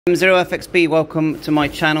M0FXB, welcome to my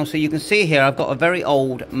channel. So you can see here I've got a very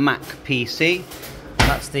old Mac PC.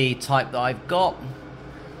 That's the type that I've got,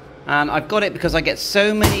 and I've got it because I get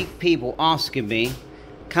so many people asking me,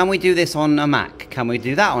 can we do this on a Mac, can we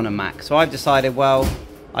do that on a Mac? So I've decided, well,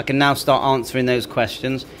 I can now start answering those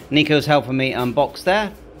questions. Nico's helping me unbox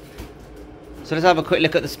there. So let's have a quick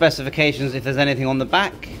look at the specifications, if there's anything on the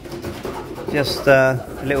back. Just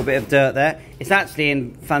a little bit of dirt there. It's actually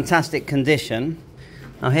in fantastic condition.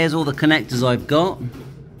 Now here's all the connectors I've got.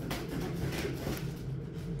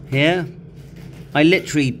 Here. I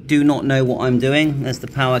literally do not know what I'm doing. There's the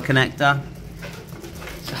power connector.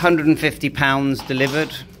 It's £150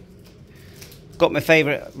 delivered. Got my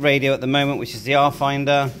favourite radio at the moment, which is the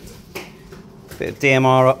R-Finder. Bit of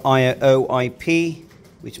DMR IP,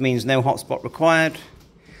 which means no hotspot required.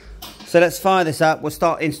 So let's fire this up. We'll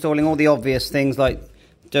start installing all the obvious things like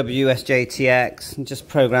WSJTX and just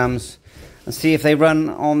programs, and see if they run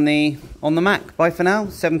on the Mac. Bye for now,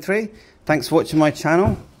 7.3. Thanks for watching my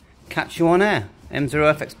channel. Catch you on air.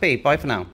 M0FXB. Bye for now.